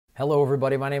Hello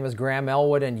everybody, my name is Graham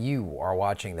Elwood and you are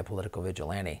watching The Political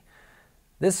Vigilante.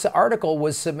 This article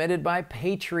was submitted by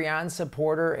Patreon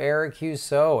supporter Erik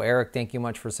Husoe. Erik, thank you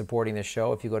much for supporting the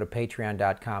show. If you go to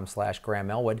patreon.com/Graham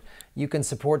Elwood, you can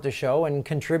support the show and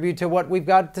contribute to what we've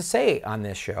got to say on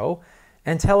this show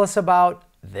and tell us about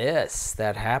this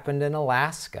that happened in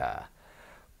Alaska.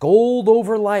 Gold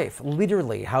over life,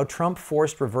 literally how Trump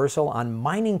forced reversal on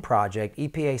mining project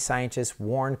EPA scientists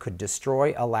warn could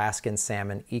destroy Alaskan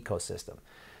salmon ecosystem.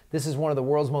 This is one of the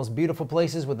world's most beautiful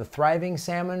places with a thriving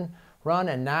salmon run,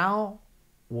 and now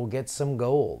we'll get some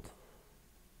gold.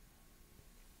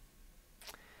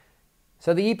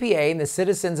 So the EPA and the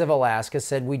citizens of Alaska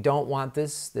said, we don't want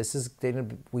this.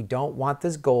 We don't want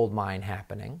this gold mine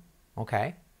happening.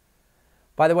 Okay.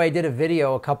 By the way, I did a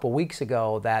video a couple weeks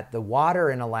ago that the water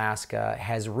in Alaska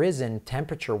has risen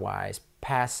temperature-wise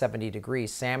past 70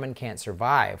 degrees. Salmon can't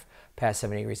survive past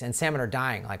 70 degrees, and salmon are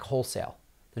dying like wholesale.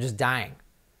 They're just dying.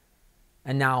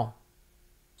 And now,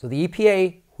 so the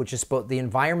EPA, which is the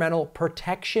Environmental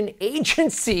Protection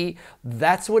Agency,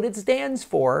 that's what it stands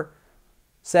for,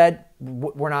 said,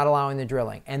 we're not allowing the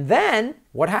drilling. And then,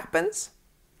 what happens?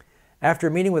 After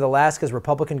a meeting with Alaska's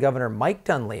Republican Governor Mike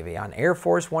Dunleavy on Air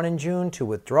Force One in June to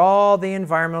withdraw the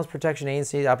Environmental Protection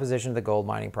Agency's opposition to the gold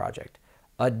mining project.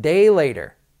 A day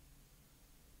later,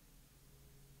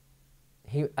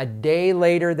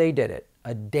 they did it.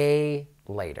 A day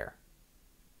later.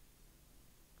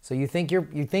 So you think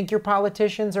your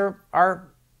politicians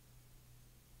are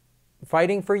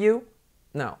fighting for you?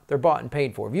 No, they're bought and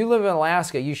paid for. If you live in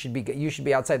Alaska, you should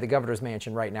be outside the governor's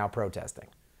mansion right now protesting.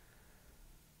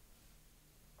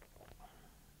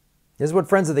 This is what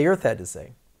Friends of the Earth had to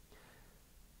say.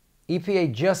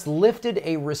 EPA just lifted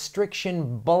a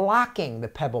restriction blocking the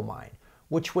Pebble mine,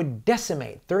 which would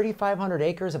decimate 3,500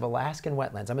 acres of Alaskan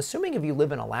wetlands. I'm assuming if you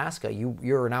live in Alaska,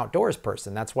 you're an outdoors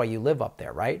person. That's why you live up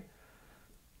there, right?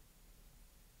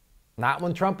 Not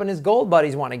when Trump and his gold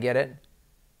buddies want to get it.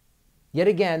 Yet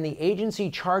again, the agency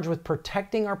charged with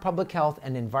protecting our public health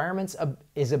and environments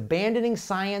is abandoning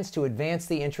science to advance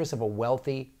the interests of a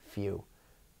wealthy few.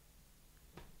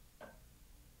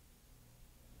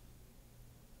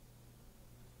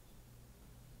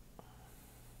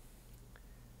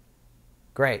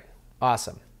 Great.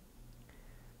 Awesome.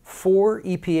 4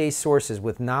 EPA sources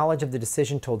with knowledge of the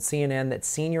decision told CNN that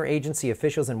senior agency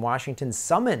officials in Washington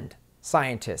summoned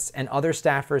scientists and other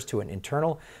staffers to an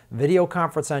internal video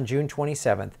conference on June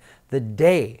 27th, the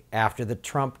day after the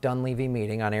Trump-Dunleavy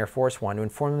meeting on Air Force One, to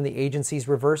inform them of the agency's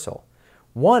reversal.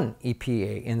 One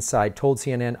EPA inside told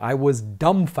CNN, "I was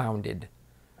dumbfounded.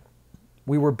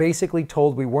 We were basically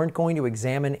told we weren't going to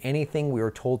examine anything. We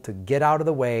were told to get out of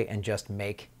the way and just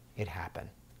make it happen."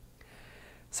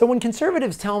 So when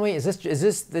conservatives tell me, is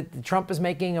this that Trump is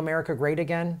making America great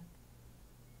again?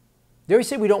 They always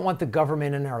say we don't want the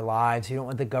government in our lives. You don't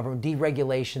want the government.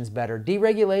 Deregulation's better.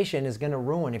 Deregulation is going to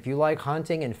ruin. If you like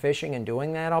hunting and fishing and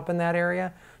doing that up in that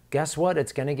area, guess what?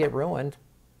 It's going to get ruined.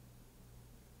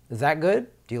 Is that good?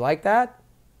 Do you like that?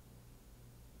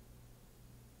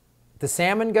 The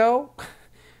salmon go?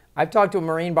 I've talked to a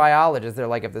marine biologist. They're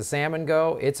like, if the salmon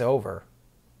go, it's over.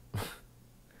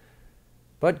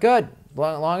 But good, as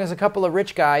long as a couple of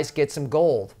rich guys get some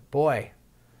gold. Boy,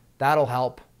 that'll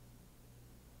help.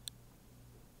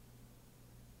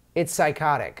 It's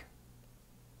psychotic.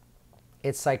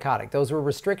 It's psychotic. Those were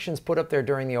restrictions put up there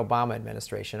during the Obama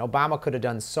administration. Obama could have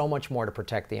done so much more to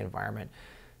protect the environment,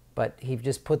 but he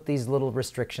just put these little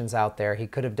restrictions out there. He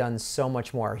could have done so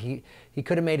much more. He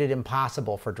could have made it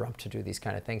impossible for Trump to do these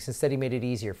kind of things. Instead, he made it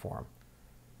easier for him.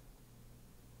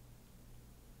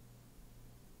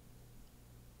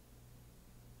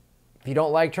 If you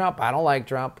don't like Trump, I don't like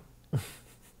Trump.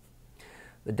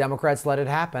 The Democrats let it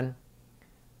happen.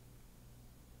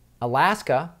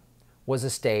 Alaska was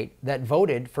a state that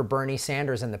voted for Bernie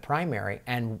Sanders in the primary,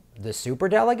 and the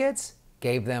superdelegates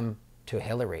gave them to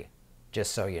Hillary,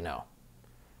 just so you know.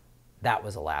 That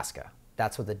was Alaska.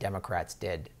 That's what the Democrats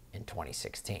did in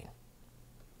 2016.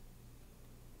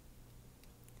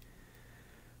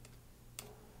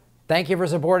 Thank you for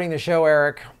supporting the show,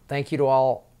 Erik. Thank you to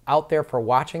all out there for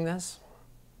watching this.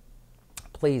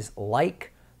 Please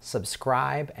like,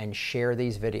 subscribe, and share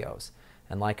these videos.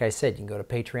 And like I said, you can go to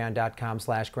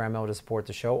patreon.com/Graham Elwood to support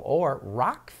the show, or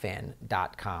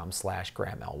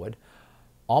rockfin.com/Graham Elwood.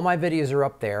 All my videos are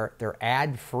up there. They're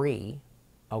ad-free,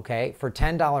 okay? For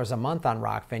 $10 a month on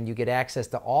Rockfin, you get access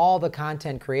to all the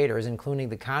content creators, including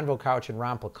the Convo Couch and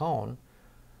Ron Placone,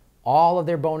 all of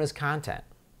their bonus content.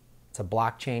 It's a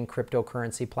blockchain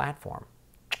cryptocurrency platform.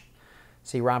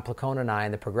 See Ron Placone and I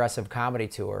in the Progressive Comedy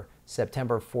Tour,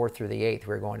 September 4th through the 8th.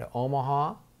 We're going to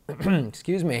Omaha,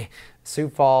 excuse me, Sioux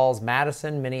Falls,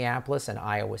 Madison, Minneapolis, and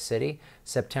Iowa City.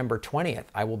 September 20th,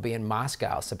 I will be in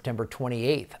Moscow. September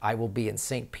 28th, I will be in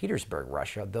St. Petersburg,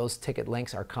 Russia. Those ticket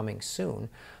links are coming soon.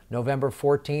 November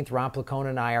 14th, Ron Placone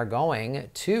and I are going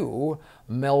to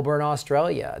Melbourne,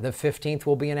 Australia. The 15th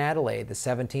will be in Adelaide. The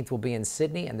 17th will be in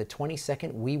Sydney. And the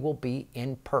 22nd, we will be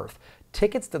in Perth.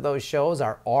 Tickets to those shows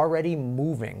are already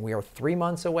moving. We are 3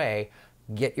 months away.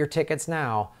 Get your tickets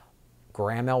now.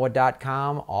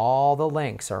 GrahamElwood.com. All the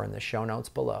links are in the show notes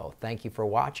below. Thank you for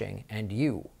watching, and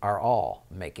you are all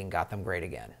making Gotham great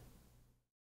again.